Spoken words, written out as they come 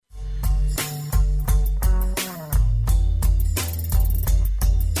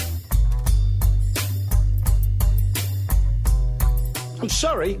I'm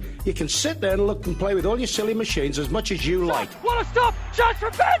sorry, you can sit there and look and play with all your silly machines as much as you like. What a stop! Chance for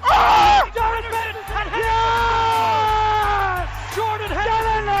Ben! Oh! Jordan Henderson! Yes! Jordan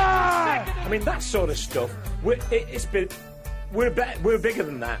Henderson! I mean, that sort of stuff, we're bigger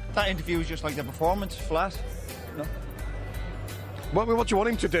than that. That interview was just like the performance, flat. No. What do you want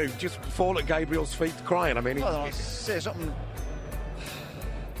him to do? Just fall at Gabriel's feet crying? I mean, say something.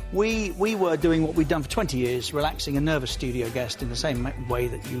 We were doing what we'd done for 20 years, relaxing a nervous studio guest in the same way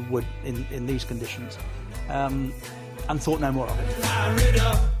that you would in these conditions, and thought no more of it.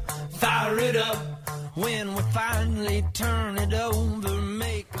 Fire it up, when we finally turn it over,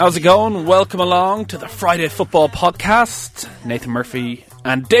 How's it going? Welcome along to the Friday Football Podcast. Nathan Murphy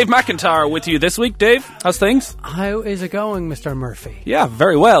and Dave McIntyre with you this week. Dave, how's things? How is it going, Mr. Murphy? Yeah,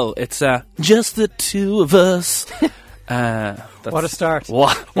 very well. It's just the two of us. What a start.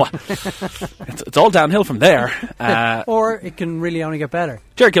 What? It's all downhill from there. Or it can really only get better.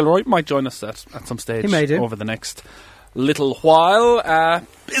 Jerry Gilroy might join us at some stage he may do. Over the next little while.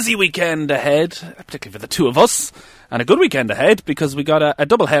 Busy weekend ahead, particularly for the two of us. And a good weekend ahead because we got a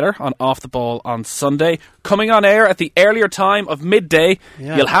double header on Off the Ball on Sunday. Coming on air at the earlier time of midday.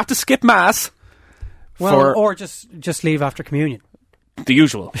 Yeah. You'll have to skip Mass. Or just leave after communion. The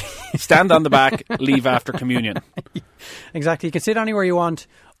usual. Stand on the back, leave after communion. Exactly. You can sit anywhere you want,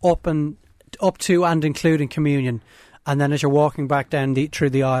 up to and including communion. And then as you're walking back down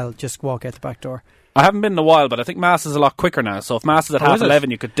through the aisle, just walk out the back door. I haven't been in a while, but I think Mass is a lot quicker now. So if Mass is at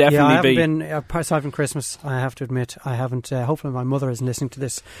 11:30, you could definitely be. I haven't been, aside from Christmas, I have to admit, I haven't, hopefully my mother isn't listening to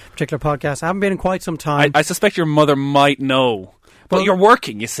this particular podcast. I haven't been in quite some time. I suspect your mother might know. But you're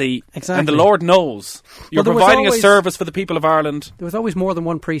working, you see, exactly. And the Lord knows. You're providing a service for the people of Ireland. There was always more than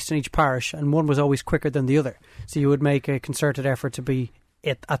one priest in each parish, and one was always quicker than the other. So you would make a concerted effort to be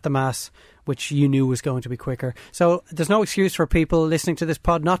at the Mass, which you knew was going to be quicker. So there's no excuse for people listening to this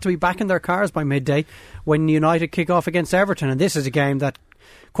pod not to be back in their cars by midday when United kick off against Everton. And this is a game that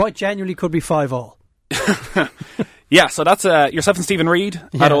quite genuinely could be 5-5. Yeah, so that's yourself and Stephen Reid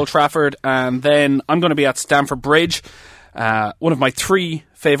at Old Trafford. And then I'm going to be at Stamford Bridge. One of my three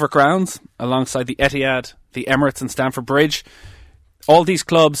favourite grounds, alongside the Etihad, the Emirates and Stamford Bridge. All these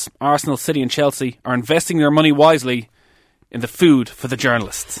clubs, Arsenal, City and Chelsea, are investing their money wisely in the food for the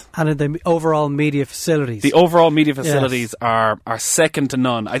journalists. And in the overall media facilities. The overall media facilities are second to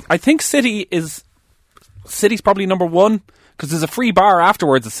none. I think City's probably number one, because there's a free bar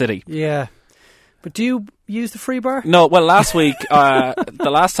afterwards at City. Yeah. But do you use the free bar? No, well, last week, the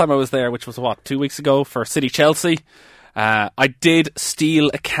last time I was there, which was 2 weeks ago, for City Chelsea, I did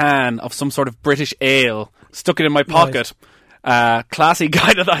steal a can of some sort of British ale, stuck it in my pocket. Right. Classy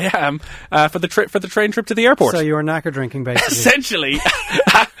guy that I am, for the train trip to the airport. So you were knacker drinking, basically. Essentially,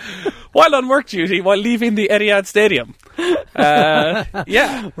 while on work duty, while leaving the Etihad Stadium.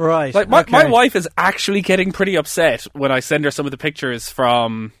 Yeah, right. Like my wife is actually getting pretty upset when I send her some of the pictures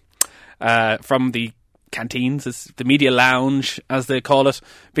from the canteens, the media lounge, as they call it,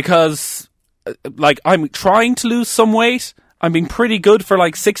 because I'm trying to lose some weight. I'm being pretty good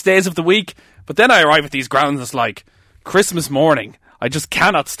for 6 days of the week, but then I arrive at these grounds. It's like Christmas morning. I just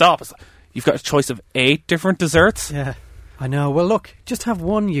cannot stop. You've got a choice of 8 different desserts. Yeah, I know. Well, look, just have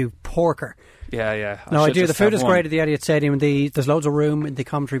one, you porker. Yeah. No, I do. The food is great at the Etihad Stadium. There's loads of room in the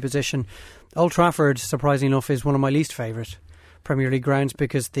commentary position. Old Trafford, surprisingly enough, is one of my least favourite Premier League grounds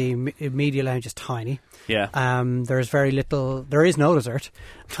because the media lounge is tiny. Yeah. There is no dessert,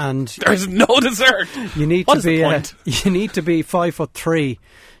 and there's no dessert. You need to be 5'3"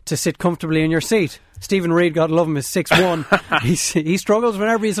 to sit comfortably in your seat. Stephen Reid, God love him, is 6'1". He struggles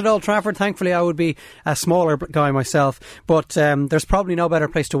whenever he's at Old Trafford. Thankfully, I would be a smaller guy myself. But there's probably no better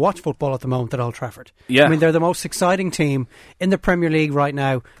place to watch football at the moment than Old Trafford. Yeah. I mean, they're the most exciting team in the Premier League right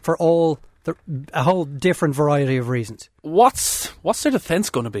now for a whole different variety of reasons. What's their defence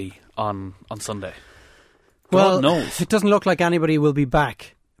going to be on Sunday? Well, God knows. It doesn't look like anybody will be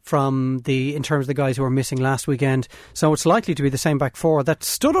back in terms of the guys who were missing last weekend. So it's likely to be the same back four that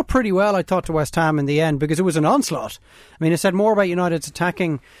stood up pretty well, I thought, to West Ham in the end, because it was an onslaught. I mean, it said more about United's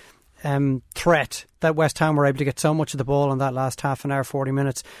attacking threat that West Ham were able to get so much of the ball in that last half an hour, 40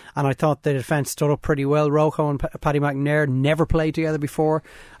 minutes, and I thought the defence stood up pretty well. Rojo and Paddy McNair never played together before.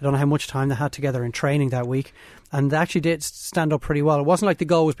 I don't know how much time they had together in training that week, and they actually did stand up pretty well. It wasn't like the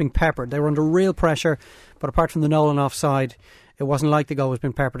goal was being peppered. They were under real pressure, but apart from the Nolan offside, it wasn't like the goal was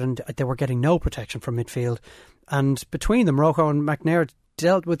being peppered, and they were getting no protection from midfield. And between them, Rojo and McNair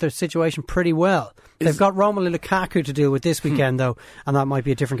dealt with their situation pretty well. They've got Romelu Lukaku to deal with this weekend, though, and that might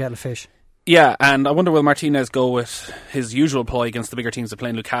be a different kettle of fish. Yeah, and I wonder will Martinez go with his usual ploy against the bigger teams of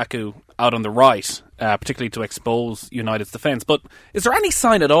playing Lukaku out on the right, particularly to expose United's defence. But is there any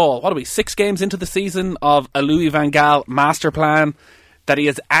sign at all, what are we, 6 games into the season, of a Louis van Gaal master plan, that he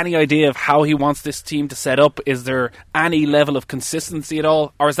has any idea of how he wants this team to set up? Is there any level of consistency at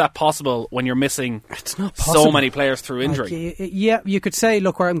all? Or is that possible when you're missing so many players through injury? Yeah, you could say,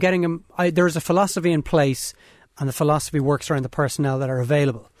 look, where I'm getting him, there's a philosophy in place, and the philosophy works around the personnel that are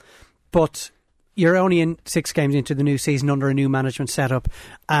available. But you're only in 6 games into the new season under a new management setup,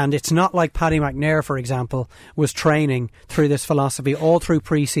 and it's not like Paddy McNair, for example, was training through this philosophy all through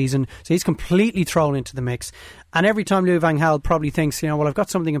pre-season, so he's completely thrown into the mix. And every time Louis van Gaal probably thinks, well, I've got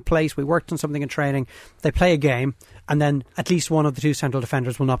something in place, we worked on something in training, they play a game, and then at least one of the 2 central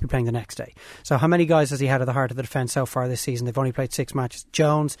defenders will not be playing the next day. So how many guys has he had at the heart of the defence so far this season? They've only played 6 matches.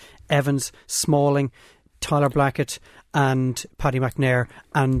 Jones, Evans, Smalling, Tyler Blackett and Paddy McNair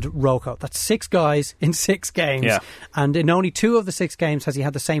and Rocco. That's 6 guys in 6 games. Yeah. And in only 2 of the 6 games has he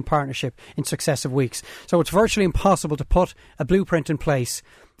had the same partnership in successive weeks. So it's virtually impossible to put a blueprint in place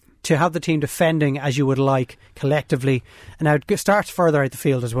to have the team defending as you would like collectively. And now it starts further out the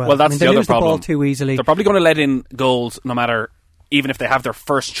field as well. Well, that's they the other lose problem. The ball too easily. They're probably going to let in goals no matter, even if they have their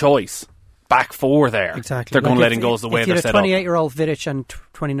first choice back 4 there. Exactly. They're going to let in goals the way they're set up. If you had a 28-year-old Vidic and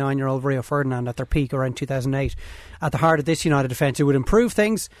 29-year-old Rio Ferdinand at their peak around 2008 at the heart of this United defence, it would improve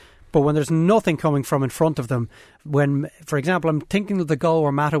things. But when there's nothing coming from in front of them, when, for example, I'm thinking of the goal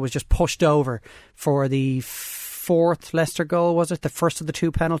where Mata was just pushed over for the 4th Leicester goal, was it? The first of the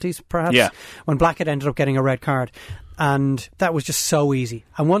 2 penalties, perhaps? Yeah. When Blackett ended up getting a red card. And that was just so easy.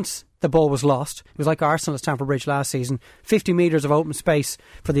 And once the ball was lost, it was like Arsenal at Stamford Bridge last season, 50 metres of open space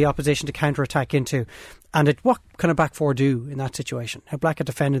for the opposition to counter-attack into. And what can a back 4 do in that situation? Now, Blackett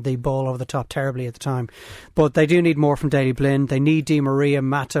defended the ball over the top terribly at the time. But they do need more from Daley Blind. They need Di Maria,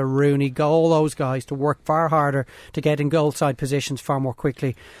 Mata, Rooney, all those guys to work far harder to get in goal side positions far more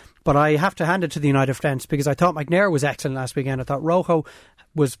quickly. But I have to hand it to the United defence, because I thought McNair was excellent last weekend. I thought Rojo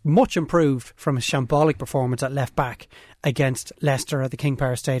was much improved from his shambolic performance at left back against Leicester at the King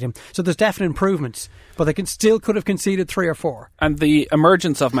Power Stadium. So there's definite improvements, but they still could have conceded 3 or 4. And the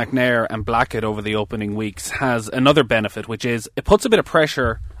emergence of McNair and Blackett over the opening weeks has another benefit, which is it puts a bit of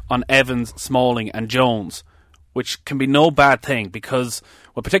pressure on Evans, Smalling and Jones, which can be no bad thing, because,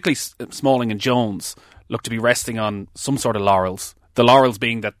 well, particularly Smalling and Jones look to be resting on some sort of laurels. The laurels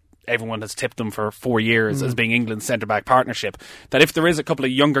being that everyone has tipped them for 4 years as being England's centre-back partnership, that if there is a couple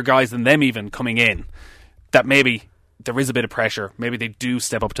of younger guys than them even coming in, that maybe there is a bit of pressure. Maybe they do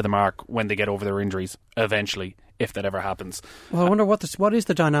step up to the mark when they get over their injuries eventually, if that ever happens. Well, I wonder what is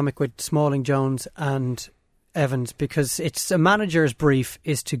the dynamic with Smalling, Jones and Evans, because it's a manager's brief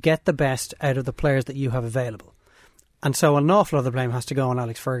is to get the best out of the players that you have available. And so an awful lot of the blame has to go on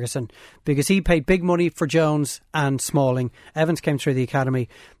Alex Ferguson, because he paid big money for Jones and Smalling. Evans came through the academy,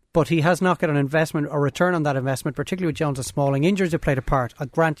 but he has not got an investment or return on that investment, particularly with Jones and Smalling. Injuries have played a part, I'll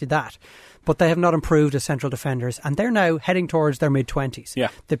grant you that. But they have not improved as central defenders, and they're now heading towards their mid-20s. Yeah.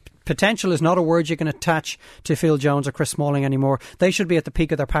 The potential is not a word you can attach to Phil Jones or Chris Smalling anymore. They should be at the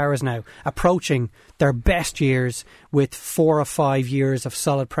peak of their powers now, approaching their best years with 4 or 5 years of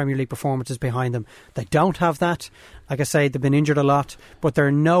solid Premier League performances behind them. They don't have that. Like I say, they've been injured a lot, but they're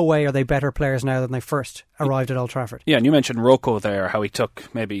in no way are they better players now than they first arrived at Old Trafford. Yeah, and you mentioned Rocco there, how he took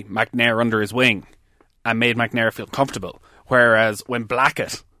maybe McNair under his wing and made McNair feel comfortable. Whereas when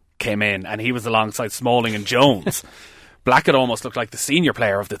Blackett came in and he was alongside Smalling and Jones, Blackett almost looked like the senior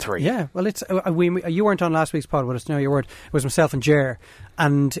player of the 3. Yeah, well, it's you weren't on last week's pod with us. No, you weren't. It was myself and Ger,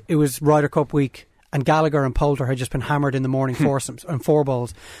 and it was Ryder Cup week, and Gallagher and Poulter had just been hammered in the morning foursomes and 4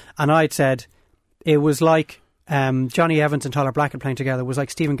 balls, and I'd said it was like Johnny Evans and Tyler Blackett playing together was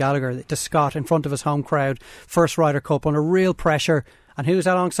like Stephen Gallagher to Scott in front of his home crowd, first Ryder Cup under real pressure. And who's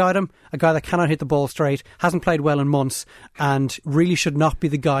alongside him? A guy that cannot hit the ball straight, hasn't played well in months, and really should not be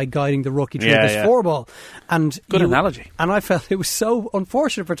the guy guiding the rookie through this 4 ball. And good analogy. And I felt it was so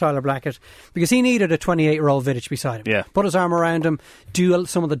unfortunate for Tyler Blackett, because he needed a 28-year-old Vidic beside him. Yeah. Put his arm around him, do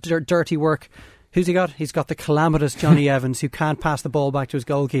some of the dirty work. Who's he got? He's got the calamitous Johnny Evans, who can't pass the ball back to his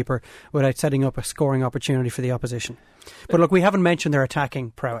goalkeeper without setting up a scoring opportunity for the opposition. But look, we haven't mentioned their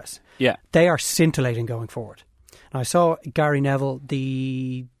attacking prowess. Yeah. They are scintillating going forward. And I saw Gary Neville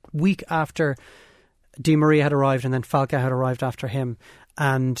the week after Di Maria had arrived, and then Falcao had arrived after him,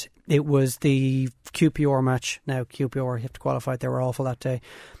 and it was the QPR match. Now QPR, you have to qualify it, they were awful that day.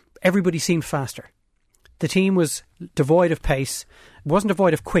 Everybody seemed faster. the team was devoid of pace. It wasn't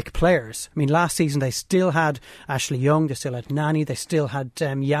devoid of quick players. I mean, last season they still had Ashley Young, they still had Nani, they still had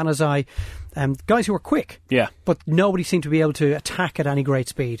Januzaj, guys who were quick. Yeah. But nobody seemed to be able to attack at any great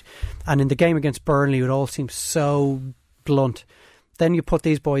speed. And in the game against Burnley, it all seemed so blunt. Then you put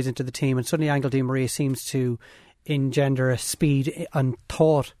these boys into the team, and suddenly Angel Di Maria seems to engender a speed and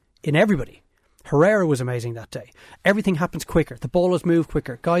thought in everybody. Herrera was amazing that day. Everything happens quicker. The ball is moved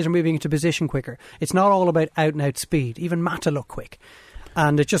quicker. Guys are moving into position quicker. It's not all about out-and-out speed. Even Mata looked quick.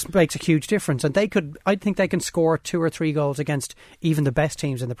 And it just makes a huge difference. And I think they can score 2 or 3 goals against even the best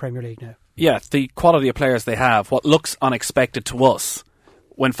teams in the Premier League now. Yeah, the quality of players they have, what looks unexpected to us,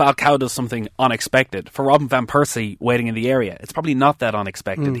 when Falcao does something unexpected, for Robin Van Persie waiting in the area, it's probably not that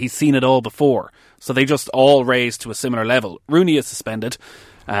unexpected. He's seen it all before. So they just all raise to a similar level. Rooney is suspended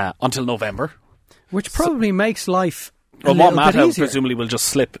until November. Which probably makes life well, little bit Mata easier. presumably will just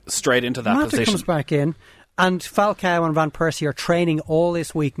slip straight into that Mata position. comes back in, and Falcao and Van Persie are training all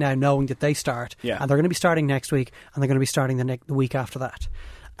this week now, knowing that they start, Yeah. and they're going to be starting next week, and they're going to be starting the week after that.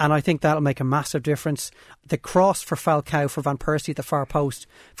 And I think that'll make a massive difference. The cross for Falcao for Van Persie at the far post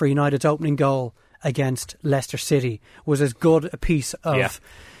for United's opening goal against Leicester City was as good a piece of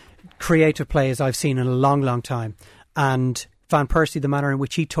creative play as I've seen in a long, long time. And Van Persie, the manner in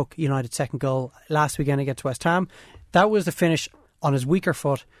which he took United's second goal last weekend against West Ham, that was the finish on his weaker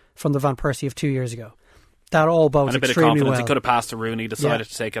foot from the Van Persie of 2 years ago. That all bodes and a bit of extremely confidence. well. He could have passed to Rooney, decided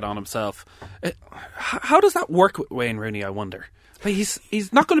to take it on himself. How does that work with Wayne Rooney, I wonder? Like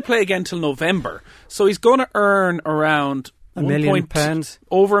he's not going to play again till November, so he's going to earn around £1 million.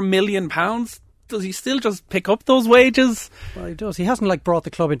 Over £1 million. Does he still just pick up those wages? Well, he does. He hasn't brought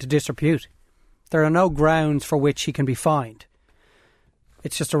the club into disrepute. There are no grounds for which he can be fined.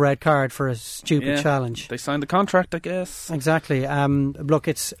 It's just a red card for a stupid challenge. They signed the contract, I guess. Exactly. Look,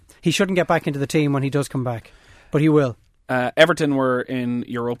 he shouldn't get back into the team when he does come back, but he will. Everton were in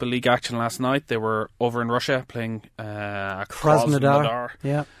Europa League action last night. They were over in Russia playing Krasnodar.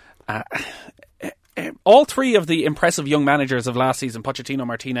 Yeah. All three of the impressive young managers of last season, Pochettino,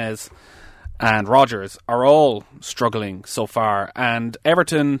 Martinez and Rodgers, are all struggling so far. And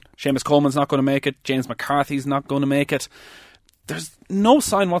Everton, Seamus Coleman's not going to make it. James McCarthy's not going to make it. There's no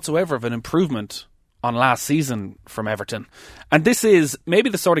sign whatsoever of an improvement on last season from Everton. And this is maybe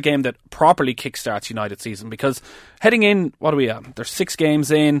the sort of game that properly kickstarts United's season, because heading in, what are we at? There's 6 games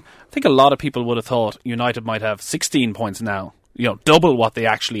in. I think a lot of people would have thought United might have 16 points now, double what they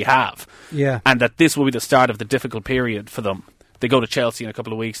actually have. Yeah. And that this will be the start of the difficult period for them. They go to Chelsea in a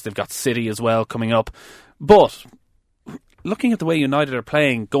couple of weeks. They've got City as well coming up. But looking at the way United are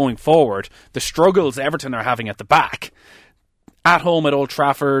playing going forward, the struggles Everton are having at the back, at home at Old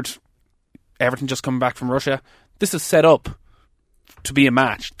Trafford, Everton just coming back from Russia, this is set up to be a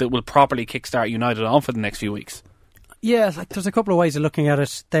match that will properly kickstart United on for the next few weeks. Yeah, there's a couple of ways of looking at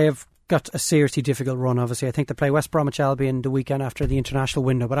it. They've got a seriously difficult run, obviously. I think they play West Bromwich Albion the weekend after the international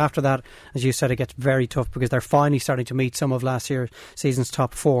window, but after that, as you said, it gets very tough because they're finally starting to meet some of last year's season's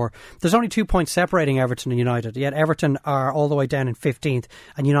top 4. There's only 2 points separating Everton and United, yet Everton are all the way down in 15th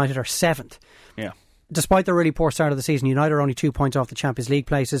and United are 7th. Yeah. Despite the really poor start of the season, United are only 2 points off the Champions League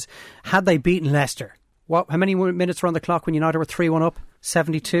places. Had they beaten Leicester, how many minutes were on the clock when United were 3-1 up?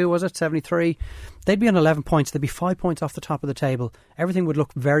 72, was it? 73? They'd be on 11 points. They'd be 5 points off the top of the table. Everything would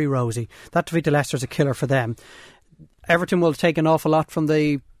look very rosy. That defeat to Leicester is a killer for them. Everton will take an awful lot from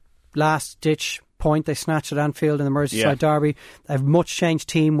the last-ditch point they snatched at Anfield in the Merseyside derby. A much-changed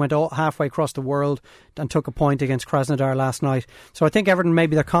team went halfway across the world and took a point against Krasnodar last night. So I think Everton,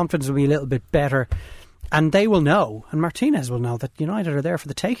 maybe their confidence will be a little bit better. And they will know, and Martinez will know, that United are there for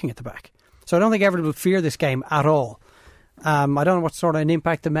the taking at the back. So I don't think Everton will fear this game at all. I don't know what sort of an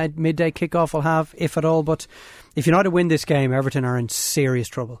impact the midday kickoff will have, if at all, but if United win this game, Everton are in serious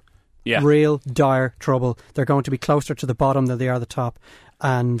trouble. Yeah. Real dire trouble. They're going to be closer to the bottom than they are the top.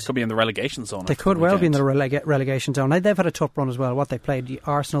 And could be in the relegation zone. They could well be in the relegation zone. They've had a tough run as well. They played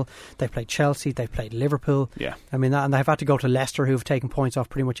Arsenal, they played Chelsea, they played Liverpool. Yeah. I mean, and they've had to go to Leicester, who've taken points off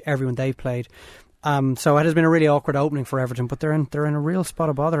pretty much everyone they've played. So it has been a really awkward opening for Everton, but they're in a real spot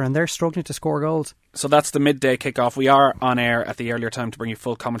of bother and they're struggling to score goals. So that's the midday kickoff. We are on air at the earlier time to bring you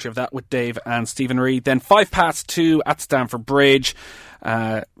full commentary of that with Dave and Stephen Reid. Then 2:05 at Stamford Bridge.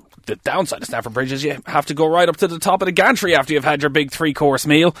 The downside of Stamford Bridge is you have to go right up to the top of the gantry after you've had your big 3-course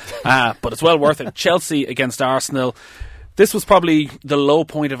meal, but it's well worth it. Chelsea against Arsenal. This was probably the low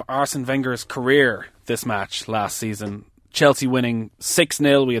point of Arsene Wenger's career, this match last season. Chelsea winning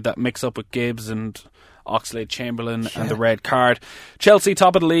 6-0. We had that mix-up with Gibbs and Oxlade-Chamberlain and the red card. Chelsea,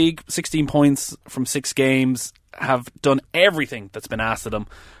 top of the league, 16 points from 6 games, have done everything that's been asked of them.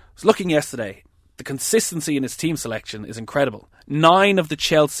 I was looking yesterday. the consistency in his team selection is incredible. 9 of the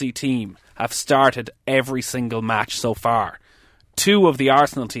Chelsea team have started every single match so far. 2 of the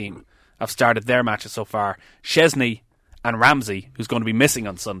Arsenal team have started their matches so far. Chesney and Ramsey, who's going to be missing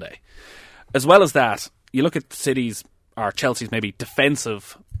on Sunday. As well as that, you look at City's, or Chelsea's maybe,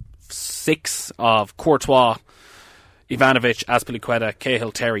 defensive 6 of Courtois, Ivanovic, Azpilicueta,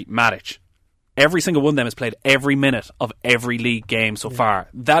 Cahill, Terry, Matic. Every single one of them has played every minute of every league game so far.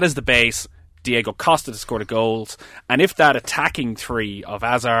 That is the base. Diego Costa to score the goals. And if that attacking 3 of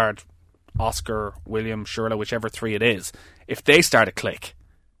Hazard, Oscar, William, Schürrle, whichever 3 it is, if they start to click,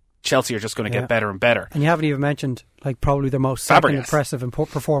 Chelsea are just going to get better and better. And you haven't even mentioned, like, probably the most second impressive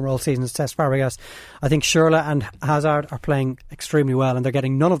performer all season is Cesc Fabregas. I think Schürrle and Hazard are playing extremely well, and they're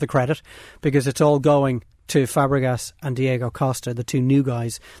getting none of the credit because it's all going to Fabregas and Diego Costa, the 2 new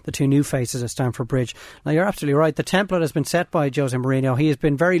guys, the 2 new faces at Stamford Bridge. Now, you're absolutely right. The template has been set by Jose Mourinho. He has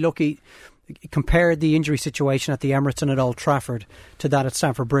been very lucky, compared the injury situation at the Emirates and at Old Trafford to that at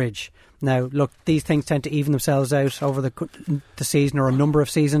Stamford Bridge. Now, look, these things tend to even themselves out over the season or a number of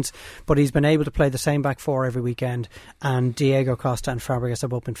seasons, but he's been able to play the same back 4 every weekend, and Diego Costa and Fabregas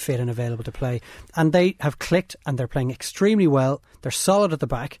have both been fit and available to play. And they have clicked, and they're playing extremely well. They're solid at the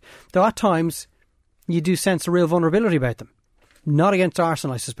back, though at times you do sense a real vulnerability about them. Not against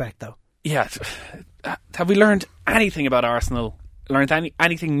Arsenal, I suspect, though. Yeah. Have we learned anything about Arsenal? Learned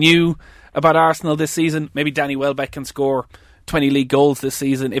anything new about Arsenal this season? Maybe Danny Welbeck can score 20 league goals this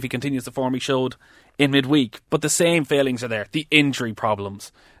season if he continues the form he showed in midweek. But the same failings are there. The injury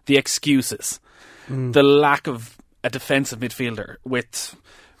problems, the excuses, the lack of a defensive midfielder. With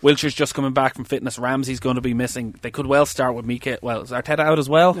Wilshere's just coming back from fitness, Ramsey's going to be missing. They could well start with Mika. Well, is Arteta out as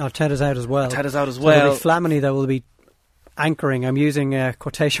well? Arteta's out as well. So it'll be Flamini that will be anchoring. I'm using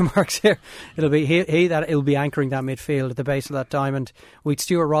quotation marks here. It'll be he'll be anchoring that midfield at the base of that diamond. We had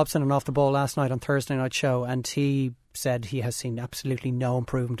Stuart Robson and Off the Ball last night on Thursday Night Show, and he said he has seen absolutely no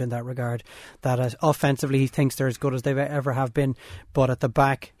improvement in that regard. That offensively he thinks they're as good as they've ever have been, but at the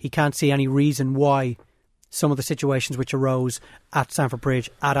back he can't see any reason why some of the situations which arose at Stamford Bridge,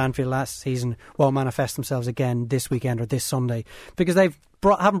 at Anfield last season, won't manifest themselves again this weekend or this Sunday, because they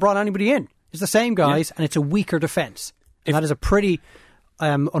haven't brought anybody in. It's the same guys, and it's a weaker defence. And that is a pretty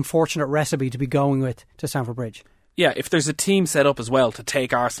unfortunate recipe to be going with to Stamford Bridge. Yeah, if there's a team set up as well to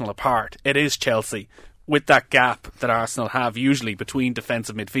take Arsenal apart, it is Chelsea, with that gap that Arsenal have usually between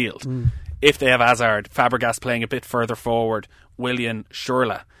defensive midfield. If they have Hazard, Fabregas playing a bit further forward, Willian,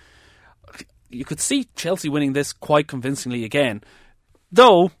 Schürrle, you could see Chelsea winning this quite convincingly again.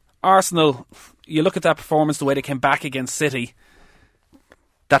 Though, Arsenal, you look at that performance, the way they came back against City,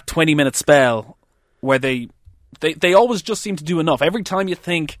 that 20-minute spell where they always just seem to do enough. Every time you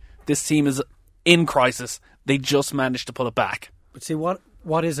think this team is in crisis, they just manage to pull it back. But see, what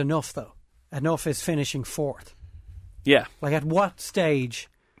is enough, though? Enough is finishing 4th. Yeah. Like, at what stage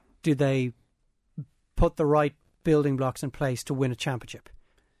do they put the right building blocks in place to win a championship?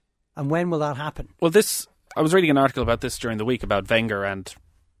 And when will that happen? Well, I was reading an article about this during the week about Wenger, and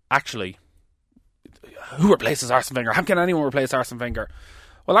actually, who replaces Arsene Wenger? How can anyone replace Arsene Wenger?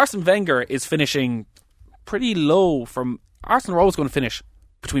 Well, Arsene Wenger is finishing pretty low from... Arsenal are always going to finish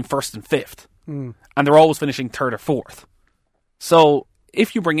between 1st and 5th. And they're always finishing 3rd or 4th. So,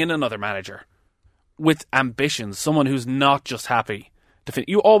 if you bring in another manager with ambitions, someone who's not just happy to finish...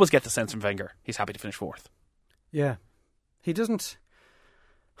 You always get the sense from Wenger he's happy to finish 4th. Yeah. He doesn't...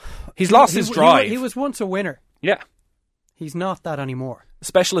 He's lost his drive. He was once a winner. Yeah. He's not that anymore.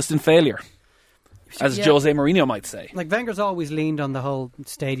 Specialist in failure, as Jose Mourinho might say. Like, Wenger's always leaned on the whole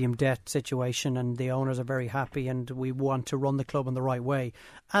stadium debt situation, and the owners are very happy, and we want to run the club in the right way.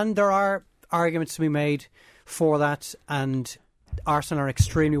 And there are arguments to be made for that, and Arsenal are an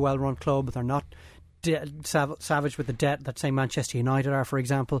extremely well-run club. They're not savage with the debt that, say, Manchester United are, for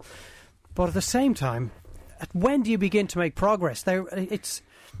example. But at the same time, when do you begin to make progress?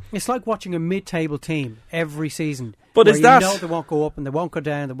 It's like watching a mid-table team every season. But where is that... You know they won't go up and they won't go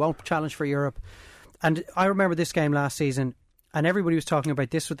down, they won't challenge for Europe. And I remember this game last season, and everybody was talking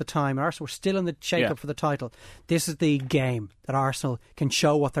about this at the time. Arsenal were still in the shake-up for the title. This is the game that Arsenal can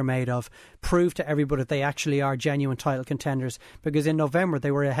show what they're made of, prove to everybody that they actually are genuine title contenders, because in November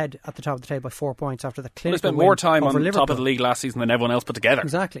they were ahead at the top of the table by 4 points after the clinical spent more time on Liverpool. Top of the league last season than everyone else put together.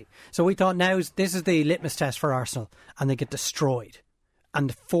 Exactly. So we thought this is the litmus test for Arsenal, and they get destroyed.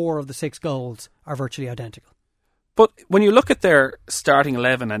 And 4 of the 6 goals are virtually identical. But when you look at their starting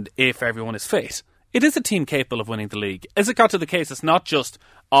 11 and if everyone is fit, it is a team capable of winning the league. As it got to the case, it's not just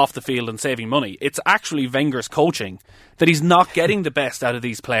off the field and saving money. It's actually Wenger's coaching that he's not getting the best out of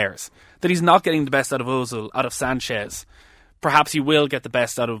these players, that he's not getting the best out of Ozil, out of Sanchez. Perhaps he will get the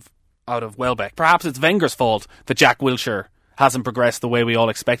best out of out of Welbeck. Perhaps it's Wenger's fault that Jack Wilshere hasn't progressed the way we all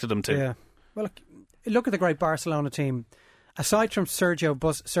expected him to. Yeah. Well, look at the great Barcelona team. Aside from Sergio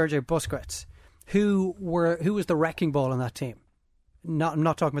Busquets, who was the wrecking ball in that team? I'm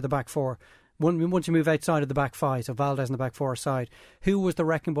not talking about the back four. Once you move outside of the back five, so Valdez in the back four side, who was the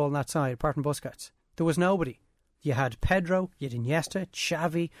wrecking ball on that side apart from Busquets? There was nobody. You had Pedro, you had Iniesta,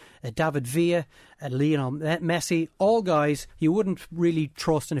 Xavi, David Villa, Lionel Messi, all guys you wouldn't really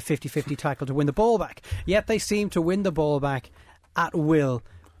trust in a 50-50 tackle to win the ball back. Yet they seem to win the ball back at will.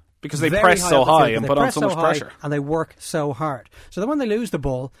 Because they press so high and put on so much pressure. And they work so hard. So that when they lose the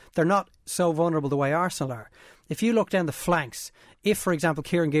ball, they're not so vulnerable the way Arsenal are. If you look down the flanks, if, for example,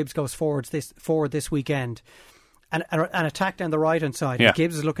 Kieran Gibbs goes forward this weekend and attack down the right-hand side, and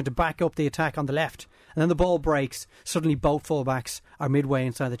Gibbs is looking to back up the attack on the left, and then the ball breaks, suddenly both full-backs are midway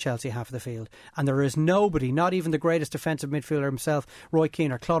inside the Chelsea half of the field. And there is nobody, not even the greatest defensive midfielder himself, Roy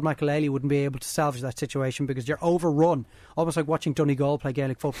Keane or Claude Makelele, wouldn't be able to salvage that situation because you're overrun. Almost like watching Donegal play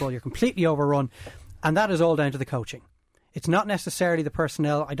Gaelic football. You're completely overrun. And that is all down to the coaching. It's not necessarily the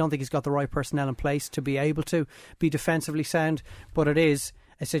personnel. I don't think he's got the right personnel in place to be able to be defensively sound, but it is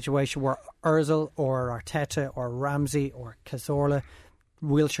a situation where Ozil or Arteta or Ramsey or Cazorla,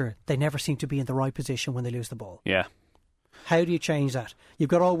 Wilshere, they never seem to be in the right position when they lose the ball. Yeah. How do you change that? You've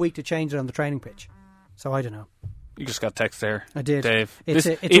got all week to change it on the training pitch. So I don't know. You just got text there. I did. Dave.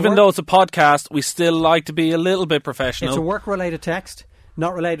 Even though it's a podcast, we still like to be a little bit professional. It's a work-related text,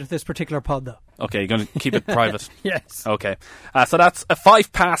 not related to this particular pod, though. Okay, you're going to keep it private? Yes. Okay. So that's a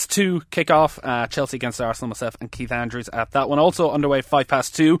 2:05 kickoff. Chelsea against Arsenal, myself and Keith Andrews at that one. Also underway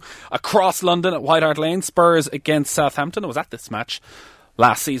 2:05 across London at White Hart Lane. Spurs against Southampton. I was at this match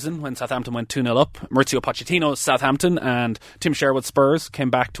last season when Southampton went 2-0 up. Maurizio Pochettino's Southampton and Tim Sherwood's Spurs came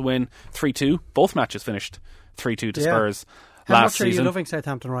back to win 3-2. Both matches finished 3-2 to Spurs last season. How much are you loving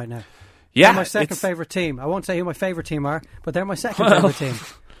Southampton right now? Yeah, they're my second favourite team. I won't say who my favourite team are, but they're my second favourite team.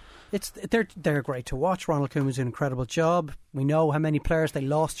 They're great to watch. Ronald Koeman's doing an incredible job. We know how many players they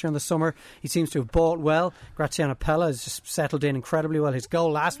lost during the summer. He seems to have bought well. Graziano Pella has just settled in incredibly well. His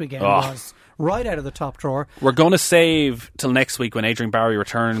goal last weekend was right out of the top drawer. We're going to save till next week when Adrian Barry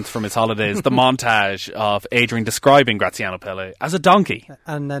returns from his holidays the montage of Adrian describing Graziano Pella as a donkey.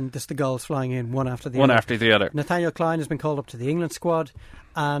 And then just the goals flying in one after the other. One after the other. Nathaniel Klein has been called up to the England squad.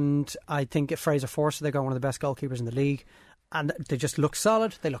 And I think Fraser Forster, they've got one of the best goalkeepers in the league. And they just look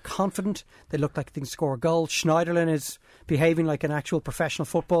solid. They look confident. They look like they can score a goal. Schneiderlin is behaving like an actual professional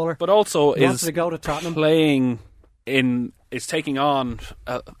footballer. But also is to go to Tottenham. is taking on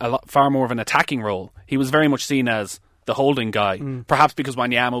a lot far more of an attacking role. He was very much seen as the holding guy. Perhaps because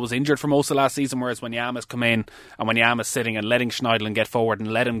Wanyama was injured for most of last season, whereas Wanyama's come in and Wanyama's sitting and letting Schneiderlin get forward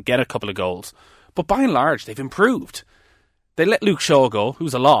and let him get a couple of goals. But by and large, they've improved. They let Luke Shaw go,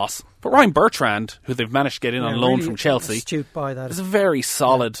 who's a loss. But Ryan Bertrand, who they've managed to get in on loan really from Chelsea, astute by that. is a very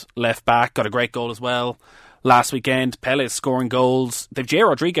solid left back. Got a great goal as well last weekend. Pele is scoring goals. They've Jay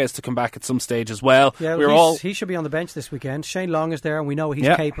Rodriguez to come back at some stage as well. Yeah, he should be on the bench this weekend. Shane Long is there, and we know he's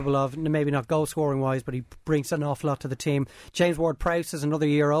capable of, maybe not goal scoring wise, but he brings an awful lot to the team. James Ward-Prowse is another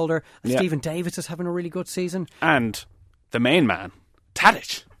year older. Stephen Davis is having a really good season. And the main man,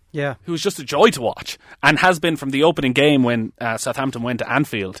 Tadic. Yeah, who was just a joy to watch and has been from the opening game when Southampton went to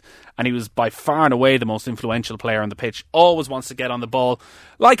Anfield, and he was by far and away the most influential player on the pitch. Always wants to get on the ball,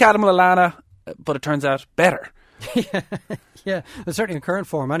 like Adam Lallana, but it turns out better. Yeah, it's certainly in current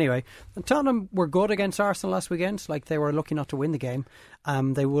form anyway. And Tottenham were good against Arsenal last weekend. Like, they were lucky not to win the game.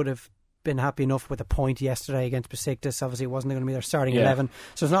 They would have been happy enough with a point yesterday against Besiktas. Obviously, it wasn't going to be their starting 11.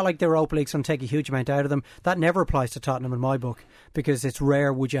 So it's not like the Europa League's going to take a huge amount out of them. That never applies to Tottenham in my book, because it's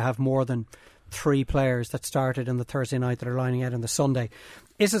rare would you have more than 3 players that started on the Thursday night that are lining out on the Sunday.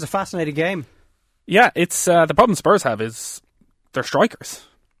 This is a fascinating game. Yeah, it's the problem Spurs have is their strikers.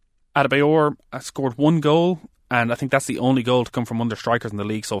 Adebayor scored 1 goal, and I think that's the only goal to come from under strikers in the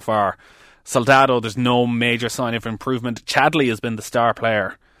league so far. Soldado, there's no major sign of improvement. Chadley has been the star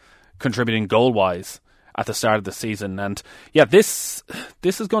player, contributing goal-wise at the start of the season. And yeah, this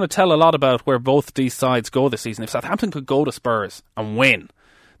is going to tell a lot about where both these sides go this season. If Southampton could go to Spurs and win,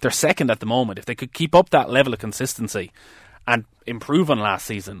 they're second at the moment. If they could keep up that level of consistency and improve on last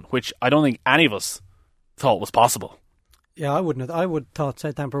season, which I don't think any of us thought was possible. Yeah, I wouldn't have. I would thought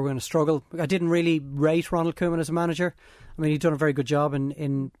Southampton were going to struggle. I didn't really rate Ronald Koeman as a manager. I mean, he'd done a very good job at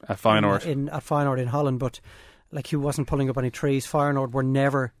Feyenoord in Holland, but like, he wasn't pulling up any trees. Feyenoord were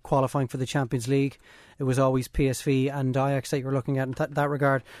never qualifying for the Champions League. It was always PSV and Ajax that you were looking at in that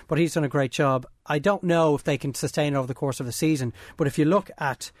regard. But he's done a great job. I don't know if they can sustain it over the course of the season, but if you look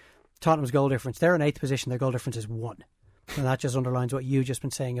at Tottenham's goal difference, they're in 8th position. Their goal difference is 1. And that just underlines what you've just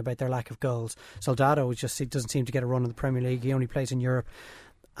been saying about their lack of goals. Soldado he doesn't seem to get a run in the Premier League. He only plays in Europe.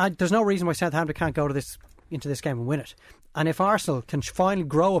 There's no reason why Southampton can't go into this game and win it. And if Arsenal can finally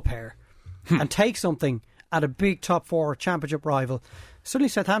grow a pair and take something at a big top 4 championship rival, suddenly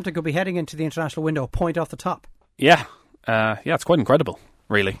Southampton could be heading into the international window a point off the top. Yeah, it's quite incredible,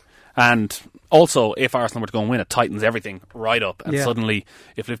 really. And also, if Arsenal were to go and win, it tightens everything right up. And suddenly,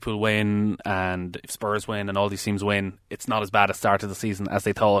 if Liverpool win and if Spurs win and all these teams win, it's not as bad a start to the season as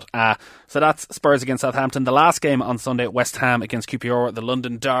they thought. So that's Spurs against Southampton. The last game on Sunday, West Ham against QPR, the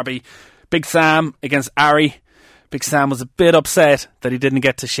London derby. Big Sam against Ari. Big Sam was a bit upset that he didn't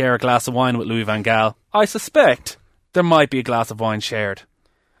get to share a glass of wine with Louis van Gaal. I suspect there might be a glass of wine shared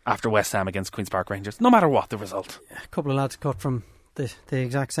after West Ham against Queen's Park Rangers, no matter what the result. A couple of lads cut from the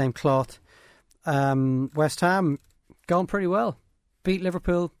exact same cloth. West Ham going pretty well. Beat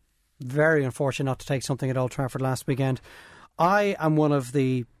Liverpool. Very unfortunate not to take something at Old Trafford last weekend. I am one of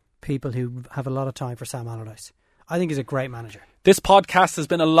the people who have a lot of time for Sam Allardyce. I think he's a great manager. This podcast has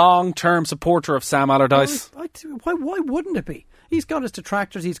been a long-term supporter of Sam Allardyce. Why wouldn't it be? He's got his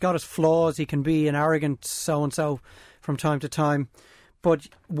detractors, he's got his flaws, he can be an arrogant so-and-so from time to time. But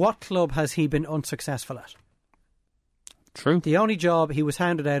what club has he been unsuccessful at? True. The only job he was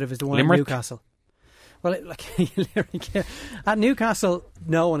hounded out of is the one Limerick. at Newcastle. Well, at Newcastle,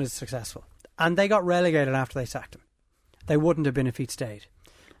 no one is successful. And they got relegated after they sacked him. They wouldn't have been if he'd stayed.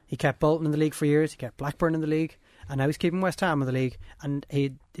 He kept Bolton in the league for years, he kept Blackburn in the league, and now he's keeping West Ham in the league. And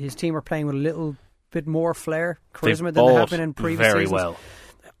his team are playing with a little bit more flair, charisma than they have been in previous very seasons. well.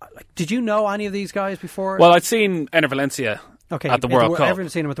 Did you know any of these guys before? Well, I'd seen Ener Valencia at the World Cup.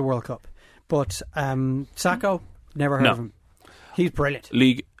 Everyone's seen him at the World Cup. But Sacco, never heard of him. He's brilliant.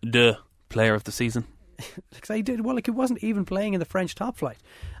 League 2 player of the season. He did well. He wasn't even playing in the French top flight.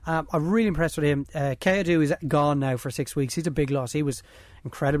 I'm really impressed with him. Kayadu is gone now for 6 weeks. He's a big loss. He was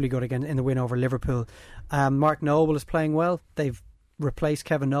incredibly good again in the win over Liverpool. Mark Noble is playing well. They've replaced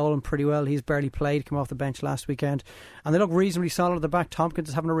Kevin Nolan pretty well. He's barely played, came off the bench last weekend, and they look reasonably solid at the back. Tompkins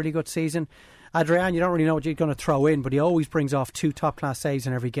is having a really good season. Adrian, you don't really know what you're going to throw in, but he always brings off 2 top class saves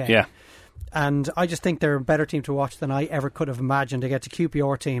in every game. Yeah. And I just think they're a better team to watch than I ever could have imagined. They get to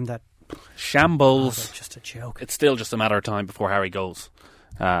QPR team that shambles. They're just a joke. It's still just a matter of time before Harry goes.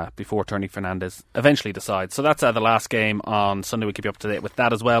 Before Tony Fernandes eventually decides. So that's the last game on Sunday. We'll keep you up to date with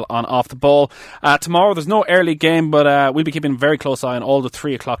that as well on Off the Ball. Tomorrow there's no early game, but we'll be keeping a very close eye on all the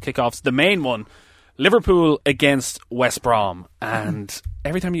 3 o'clock kickoffs. The main one, Liverpool against West Brom. And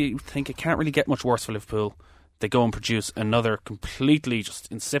every time you think it can't really get much worse for Liverpool, they go and produce another completely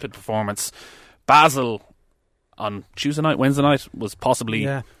just insipid performance. Basel on Wednesday night was possibly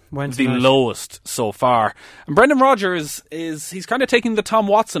the lowest so far. And Brendan Rodgers he's kind of taking the Tom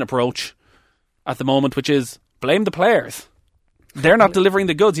Watson approach at the moment, which is blame the players. They're not delivering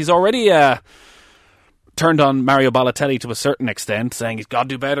the goods. He's already turned on Mario Balotelli to a certain extent, saying he's got to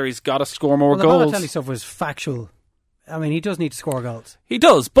do better, he's got to score more goals. The Balotelli stuff was factual. I mean, he does need to score goals. He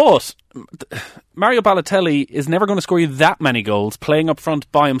does, but Mario Balotelli is never going to score you that many goals playing up front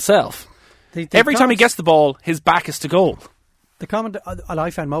by himself. Every time he gets the ball, his back is to goal. The comment I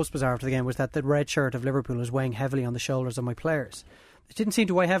found most bizarre after the game was that the red shirt of Liverpool was weighing heavily on the shoulders of my players. It didn't seem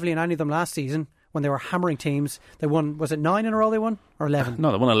to weigh heavily on any of them last season when they were hammering teams. They won, was it 9 in a row they won? Or 11?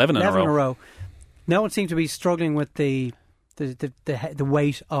 No, they won 11 in a row. No one seemed to be struggling with the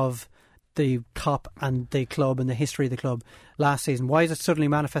weight of the Kop and the club and the history of the club last season. Why is it suddenly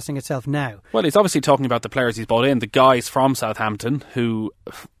manifesting itself now? Well, he's obviously talking about the players he's brought in, the guys from Southampton who...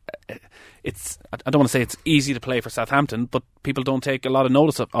 I don't want to say it's easy to play for Southampton, but people don't take a lot of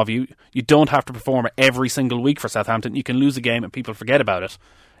notice of you. You don't have to perform every single week for Southampton. You can lose a game and people forget about it.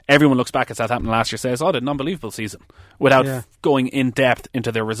 Everyone looks back at Southampton last year and says, oh, they had an unbelievable season, without going in depth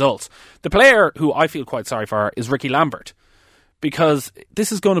into their results. The player who I feel quite sorry for is Ricky Lambert, because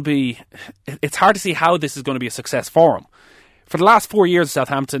this is going to be... It's hard to see how this is going to be a success for him. For the last 4 years at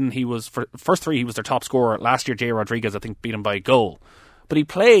Southampton, for the first 3 he was their top scorer. Last year, Jay Rodriguez, I think, beat him by a goal. But he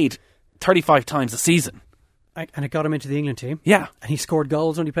played 35 times a season. And it got him into the England team. Yeah. And he scored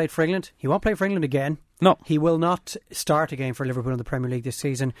goals when he played for England. He won't play for England again. No. He will not start a game for Liverpool in the Premier League this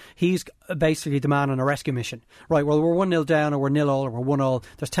season. He's basically the man on a rescue mission. Right, well, we're 1-0 down, or we're 0-0, or we're 1-0.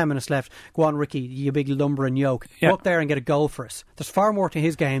 There's 10 minutes left. Go on, Ricky, you big lumbering yoke. Go up there and get a goal for us. There's far more to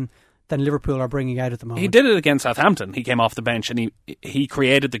his game than Liverpool are bringing out at the moment. He did it against Southampton. He came off the bench and he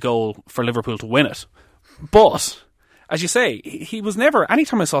created the goal for Liverpool to win it. But... as you say, he was never...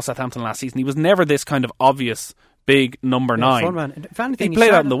 Anytime I saw Southampton last season, he was never this kind of obvious, big number 9. Front man. If anything, he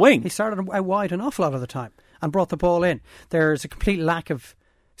played out in the wing. He started out wide an awful lot of the time and brought the ball in. There's a complete lack of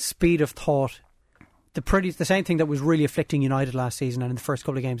speed of thought the same thing that was really afflicting United last season and in the first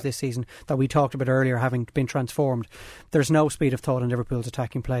couple of games this season that we talked about earlier, having been transformed. There's no speed of thought in Liverpool's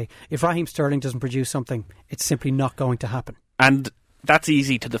attacking play. If Raheem Sterling doesn't produce something, it's simply not going to happen. And that's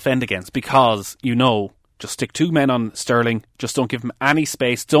easy to defend against because, just stick 2 men on Sterling, just don't give him any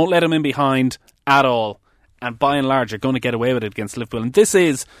space, don't let him in behind at all, and by and large you're going to get away with it against Liverpool. And this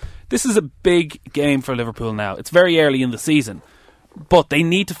is a big game for Liverpool now. It's very early in the season, but they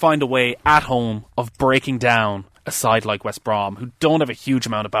need to find a way at home of breaking down a side like West Brom, who don't have a huge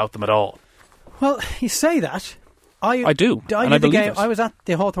amount about them at all. Well, you say that. I do, and I believe it. I was at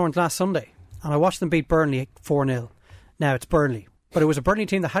the Hawthorns last Sunday, and I watched them beat Burnley 4-0. Now, it's Burnley, but it was a Burnley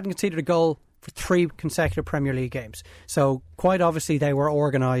team that hadn't conceded a goal for 3 consecutive Premier League games. So, quite obviously, they were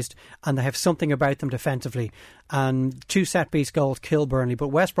organised, and they have something about them defensively. And 2 set-piece goals killed Burnley, but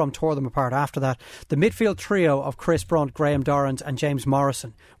West Brom tore them apart after that. The midfield trio of Chris Brunt, Graham Dorrans and James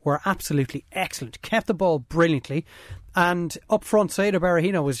Morrison were absolutely excellent, kept the ball brilliantly, and up front, Saido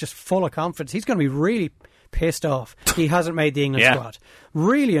Berahino was just full of confidence. He's going to be really pissed off he hasn't made the England squad.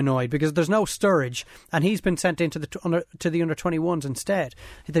 Really annoyed because there's no Sturridge, and he's been sent into the under-21s instead.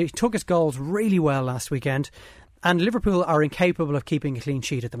 He took his goals really well last weekend, and Liverpool are incapable of keeping a clean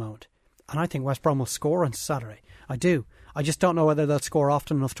sheet at the moment. And I think West Brom will score on Saturday. I do. I just don't know whether they'll score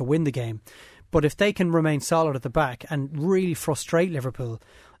often enough to win the game. But if they can remain solid at the back and really frustrate Liverpool,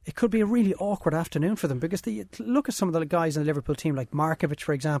 it could be a really awkward afternoon for them, because look at some of the guys in the Liverpool team, like Markovic,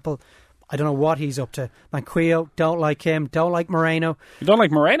 for example. I don't know what he's up to. Manquillo, don't like him. Don't like Moreno. You don't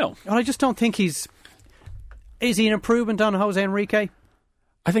like Moreno? Well, I just don't think he's... Is he an improvement on Jose Enrique?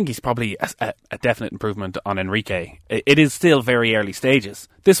 I think he's probably a definite improvement on Enrique. It is still very early stages.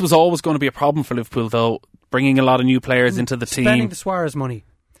 This was always going to be a problem for Liverpool, though, bringing a lot of new players into the team. Spending the Suarez money.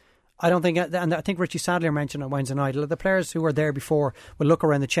 I don't think, and I think Richie Sadler mentioned on Wednesday night, the players who were there before will look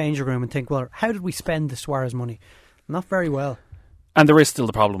around the changing room and think, well, how did we spend the Suarez money? Not very well. And there is still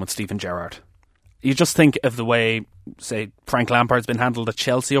the problem with Steven Gerrard. You just think of the way, say, Frank Lampard's been handled at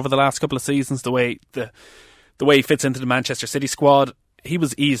Chelsea over the last couple of seasons, the way he fits into the Manchester City squad. He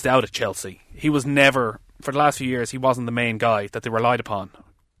was eased out at Chelsea. He was never, for the last few years, he wasn't the main guy that they relied upon.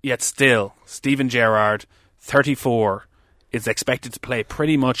 Yet still, Steven Gerrard, 34, is expected to play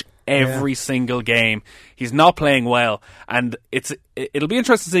pretty much every single game. He's not playing well, and it'll be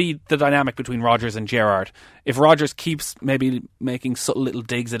interesting to see the dynamic between Rodgers and Gerrard. If Rodgers keeps maybe making subtle little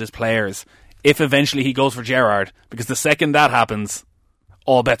digs at his players, if eventually he goes for Gerrard, because the second that happens,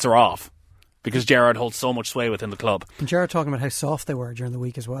 all bets are off. Because Gerrard holds so much sway within the club. And Gerrard talking about how soft they were during the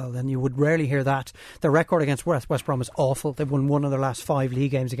week as well. Then you would rarely hear that. Their record against West Brom is awful. They've won 1 of their last 5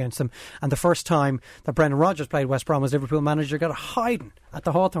 league games against them. And the first time that Brendan Rodgers played West Brom as Liverpool manager, got a hiding at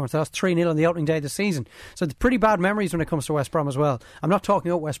the Hawthorns. They lost 3-0 on the opening day of the season. So it's pretty bad memories when it comes to West Brom as well. I'm not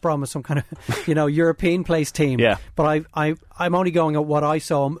talking about West Brom as some kind of European placed team. Yeah. But I'm only going at what I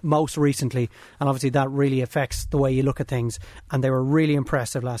saw most recently. And obviously that really affects the way you look at things. And they were really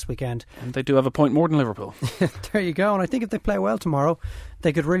impressive last weekend. And they do have a point more than Liverpool. There you go. And I think if they play well tomorrow,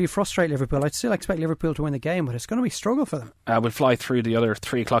 they could really frustrate Liverpool. I'd still expect Liverpool to win the game, but it's going to be a struggle for them. We'll fly through the other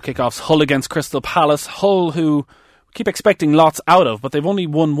 3 o'clock kickoffs. Hull against Crystal Palace. Hull, who keep expecting lots out of, but they've only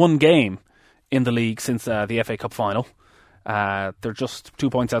won 1 game in the league since the FA Cup final. They're just 2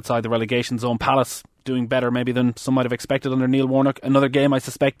 points outside the relegation zone. Palace doing better maybe than some might have expected under Neil Warnock. Another game, I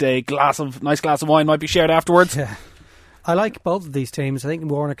suspect a nice glass of wine might be shared afterwards. Yeah. I like both of these teams. I think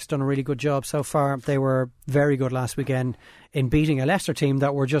Warnock's done a really good job so far. They were very good last weekend in beating a Leicester team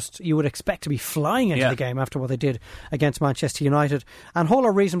that were just, you would expect to be flying into the game after what they did against Manchester United. And Hull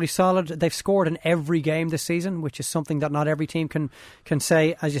are reasonably solid. They've scored in every game this season, which is something that not every team can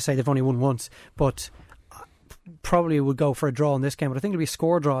say. As you say, they've only won once, but probably would go for a draw in this game. But I think it'll be a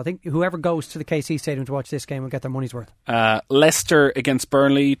score draw. I think whoever goes to the KC Stadium to watch this game will get their money's worth. Leicester against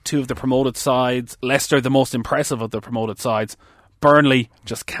Burnley, 2 of the promoted sides. Leicester the most impressive of the promoted sides. Burnley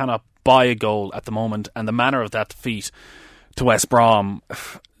just cannot buy a goal at the moment, and the manner of that defeat to West Brom,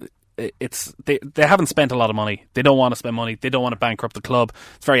 they haven't spent a lot of money. They don't want to spend money. They don't want to bankrupt the club.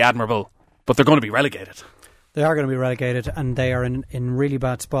 It's very admirable, but they're going to be relegated. They are going to be relegated, and they are in really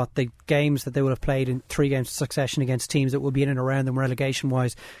bad spot. The games that they would have played in 3 games of succession against teams that will be in and around them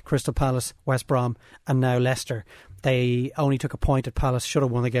relegation-wise, Crystal Palace, West Brom, and now Leicester. They only took a point at Palace, should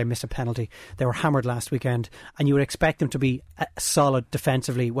have won the game, missed a penalty. They were hammered last weekend, and you would expect them to be solid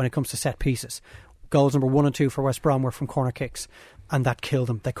defensively when it comes to set pieces. Goals number 1 and 2 for West Brom were from corner kicks, and that killed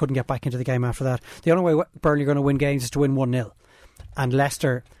them. They couldn't get back into the game after that. The only way Burnley are going to win games is to win 1-0. And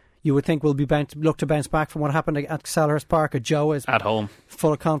Leicester, you would think will be look to bounce back from what happened at Selhurst Park. Joe is at home,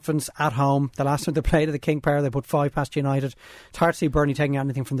 full of confidence at home. The last time they played at the King Power, they put 5 past United. It's hard to see Burnley taking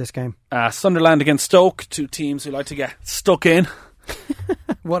anything from this game. Sunderland against Stoke, 2 teams who like to get stuck in.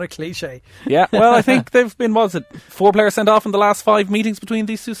 What a cliche. Yeah, well, I think they've been, 4 players sent off in the last 5 meetings between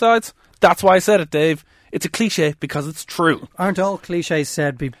these two sides? That's why I said it, Dave. It's a cliche because it's true. Aren't all cliches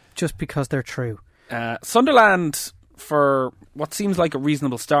said just because they're true? Sunderland, for what seems like a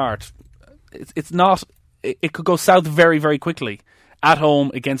reasonable start, it's not. It could go south very, very quickly. At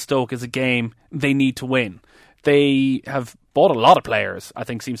home against Stoke is a game they need to win. They have bought a lot of players. I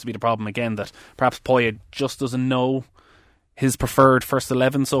think seems to be the problem again, that perhaps Poyet just doesn't know his preferred first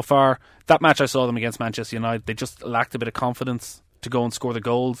 11 so far. That match I saw them against Manchester United, they just lacked a bit of confidence to go and score the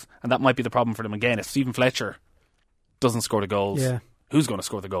goals, and that might be the problem for them again. If Stephen Fletcher doesn't score the goals, who's going to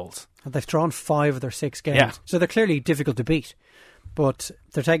score the goals? They've drawn 5 of their 6 games, yeah. So they're clearly difficult to beat. But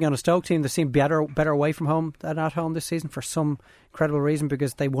they're taking on a Stoke team that seem better away from home than at home this season for some incredible reason,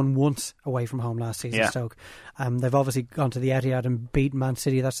 because they won once away from home last season, Stoke. They've obviously gone to the Etihad and beat Man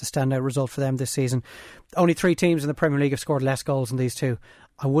City. That's the standout result for them this season. Only 3 teams in the Premier League have scored less goals than these two.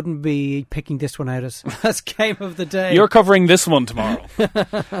 I wouldn't be picking this one out as game of the day. You're covering this one tomorrow.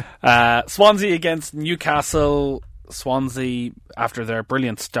 Swansea against Newcastle. Swansea, after their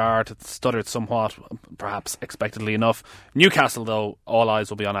brilliant start, stuttered somewhat, perhaps expectedly enough. Newcastle, though, all eyes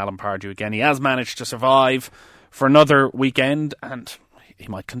will be on Alan Pardew again. He has managed to survive for another weekend, and he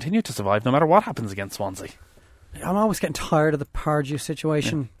might continue to survive no matter what happens against Swansea. I'm always getting tired of the Pardew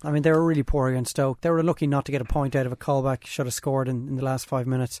situation. Yeah. I mean, they were really poor against Stoke. They were lucky not to get a point out of a callback. Should have scored in the last 5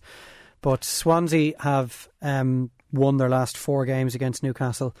 minutes. But Swansea have won their last 4 games against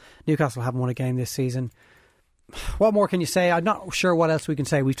Newcastle. Newcastle haven't won a game this season. What more can you say? I'm not sure what else we can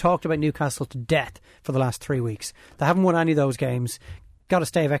say. We've talked about Newcastle to death for the last 3 weeks. They haven't won any of those games. Got a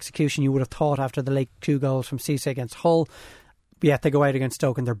stay of execution, you would have thought, after the late 2 goals from Cisse against Hull. Yet they go out against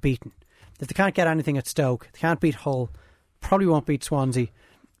Stoke and they're beaten. If they can't get anything at Stoke, they can't beat Hull, probably won't beat Swansea.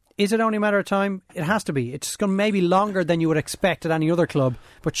 Is it only a matter of time? It has to be. It's going to maybe longer than you would expect at any other club,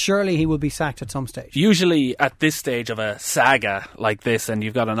 but surely he will be sacked at some stage. Usually at this stage of a saga like this, and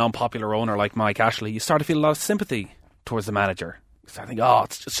you've got an unpopular owner like Mike Ashley, you start to feel a lot of sympathy towards the manager. You start to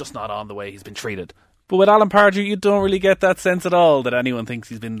think, it's just not on the way he's been treated. But with Alan Pardew, you don't really get that sense at all that anyone thinks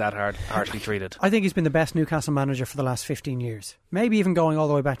he's been that harshly treated. I think he's been the best Newcastle manager for the last 15 years. Maybe even going all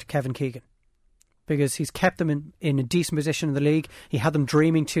the way back to Kevin Keegan. Because he's kept them in a decent position in the league. He had them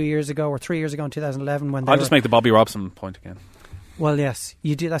dreaming 2 years ago or 3 years ago in 2011. When I'll just make the Bobby Robson point again. Well, yes,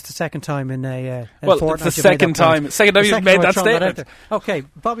 you do. That's the second time in a fortnight. It's the second time you've made that statement. Okay,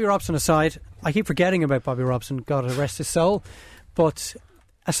 Bobby Robson aside, I keep forgetting about Bobby Robson. God rest his soul. But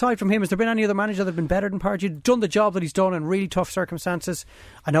aside from him, has there been any other manager that have been better than Pardew? Done the job that he's done in really tough circumstances?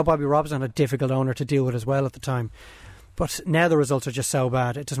 I know Bobby Robson had a difficult owner to deal with as well at the time. But now the results are just so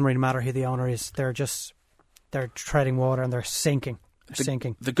bad. It doesn't really matter who the owner is. They're treading water and they're sinking.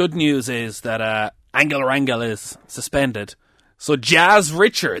 The good news is that Angel Rangel is suspended. So Jazz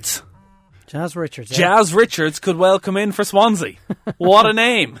Richards could well come in for Swansea. What a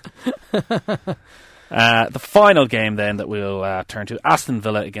name. The final game then that we'll turn to, Aston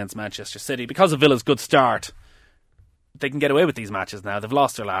Villa against Manchester City. Because of Villa's good start, they can get away with these matches now. They've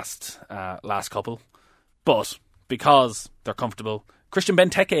lost their last couple. But because they're comfortable, Christian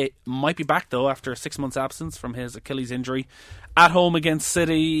Benteke might be back though after a 6 months absence from his Achilles injury. At home against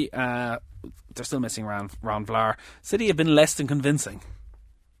City, they're still missing Ron Vlaar. City have been less than convincing.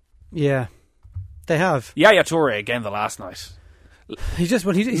 Yeah, they have. Yaya Toure again the last night. He's just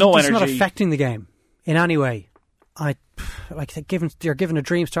not affecting the game in any way. They're given a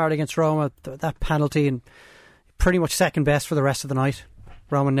dream start against Roma, that penalty, and pretty much second best for the rest of the night.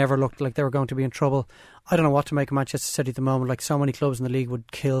 Roma never looked like they were going to be in trouble. I don't know what to make of Manchester City at the moment. Like so many clubs in the league would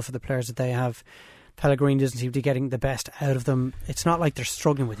kill for the players that they have. Pellegrini doesn't seem to be getting the best out of them. It's not like they're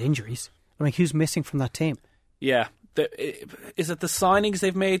struggling with injuries. I mean, who's missing from that team? Yeah. Is it the signings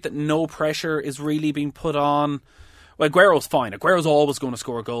they've made that no pressure is really being put on? Well, Aguero's fine. Aguero's always going to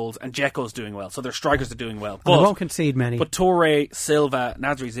score goals, and Dzeko's doing well, so their strikers are doing well. But they won't concede many. But Toure, Silva,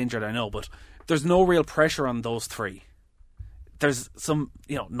 Nasri's injured, I know, but there's no real pressure on those three. There's some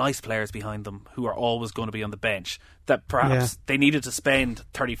nice players behind them who are always going to be on the bench that perhaps they needed to spend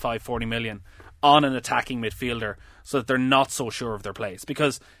 35-40 million on an attacking midfielder so that they're not so sure of their place.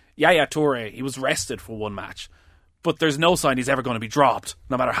 Because Yaya Toure, he was rested for one match, but there's no sign he's ever going to be dropped,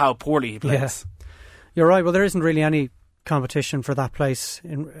 no matter how poorly he plays. Yeah. You're right. Well, there isn't really any competition for that place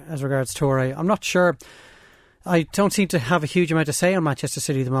as regards Toure. I'm not sure. I don't seem to have a huge amount to say on Manchester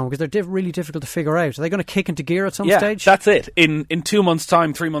City at the moment because they're really difficult to figure out. Are they going to kick into gear at some stage? That's it. In 2 months'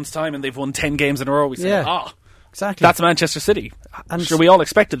 time, 3 months' time, and they've won 10 games in a row, we say, exactly. That's Manchester City. I'm sure we all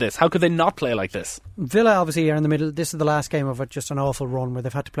expected this. How could they not play like this? Villa obviously are in the middle. This is the last game of just an awful run where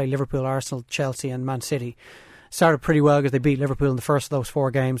they've had to play Liverpool, Arsenal, Chelsea and Man City. Started pretty well because they beat Liverpool in the first of those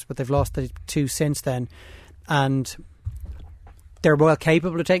 4 games, but they've lost the 2 since then. And they're well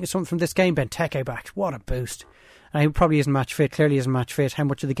capable of taking something from this game. Benteke back. What a boost. And he probably isn't match fit, clearly isn't match fit. How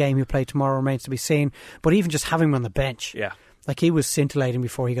much of the game he'll play tomorrow remains to be seen. But even just having him on the bench. Yeah. Like he was scintillating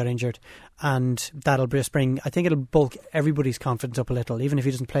before he got injured. And that'll just bring, I think it'll bulk everybody's confidence up a little, even if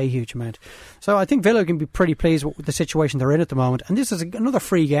he doesn't play a huge amount. So I think Villa can be pretty pleased with the situation they're in at the moment. And this is another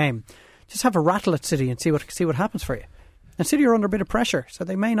free game. Just have a rattle at City and see what happens for you. And City are under a bit of pressure, so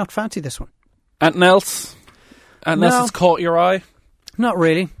they may not fancy this one. Anything else? Unless it's caught your eye? Not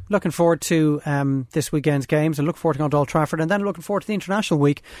really. Looking forward to this weekend's games and look forward to going to Old Trafford and then looking forward to the international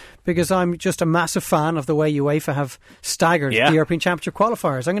week because I'm just a massive fan of the way UEFA have staggered the European Championship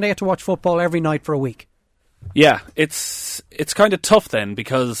qualifiers. I'm going to get to watch football every night for a week. Yeah, it's kind of tough then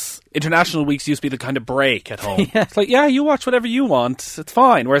because international weeks used to be the kind of break at home. It's like, you watch whatever you want, it's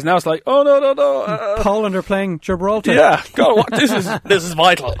fine. Whereas now it's like, oh no. Poland are playing Gibraltar. Yeah, gotta watch. This is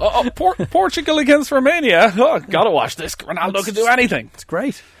vital. Portugal against Romania. Oh, gotta watch this. Ronaldo can do anything. It's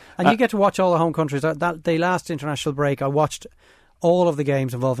great, and you get to watch all the home countries. That the last international break, I watched all of the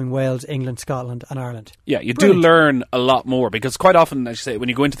games involving Wales, England, Scotland, and Ireland. Yeah, you do learn a lot more because quite often, as you say, when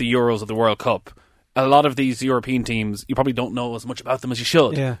you go into the Euros or the World Cup, a lot of these European teams, you probably don't know as much about them as you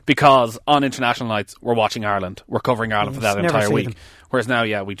should because on international nights, we're watching Ireland. We're covering Ireland for that entire week. Whereas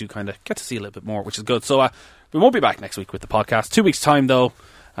now, we do kind of get to see a little bit more, which is good. So we won't be back next week with the podcast. 2 weeks' time, though,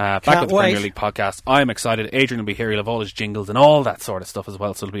 back with the Premier League podcast. I'm excited. Adrian will be here. He'll have all his jingles and all that sort of stuff as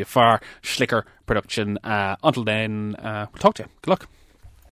well. So it'll be a far slicker production. Until then, we'll talk to you. Good luck.